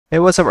Hey,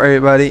 what's up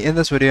everybody? In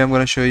this video, I'm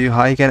going to show you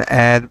how you can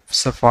add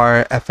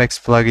Sapphire FX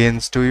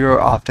plugins to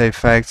your After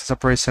Effects. It's a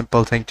pretty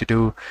simple thing to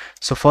do.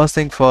 So first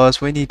thing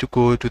first, we need to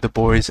go to the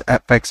Boris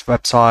FX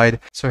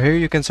website. So here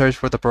you can search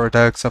for the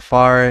product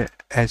Sapphire.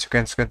 As you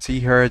can see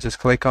here, just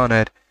click on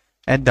it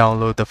and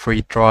download the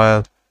free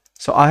trial.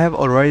 So I have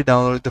already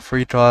downloaded the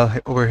free trial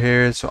over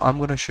here, so I'm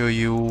going to show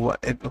you what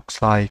it looks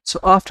like.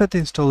 So after the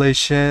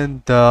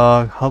installation,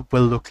 the hub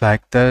will look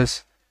like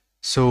this.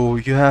 So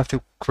you have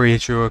to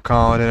create your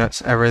account and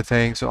that's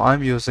everything. So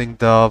I'm using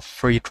the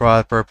free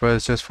trial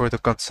purpose just for the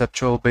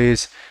conceptual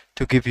base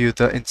to give you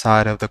the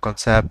inside of the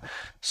concept.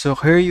 So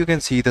here you can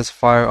see this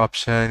Sapphire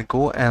option.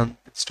 Go and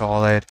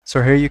install it.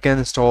 So here you can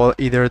install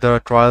either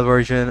the trial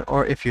version,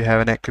 or if you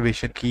have an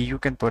activation key you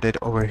can put it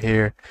over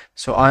here.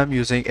 So I'm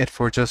using it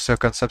for just a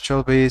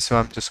conceptual base, so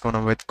I'm just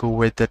gonna go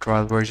with the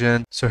trial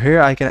version. So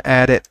here I can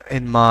add it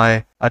in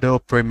my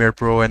Adobe Premiere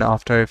Pro and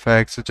After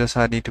Effects. So just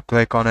I need to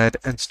click on it,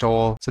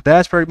 install. So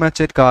that's pretty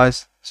much it,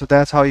 guys. So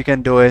that's how you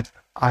can do it.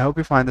 I hope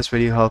you find this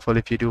video helpful.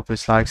 If you do,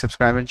 please like,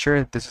 subscribe and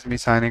share. This is me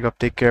signing up.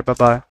 Take care. Bye bye.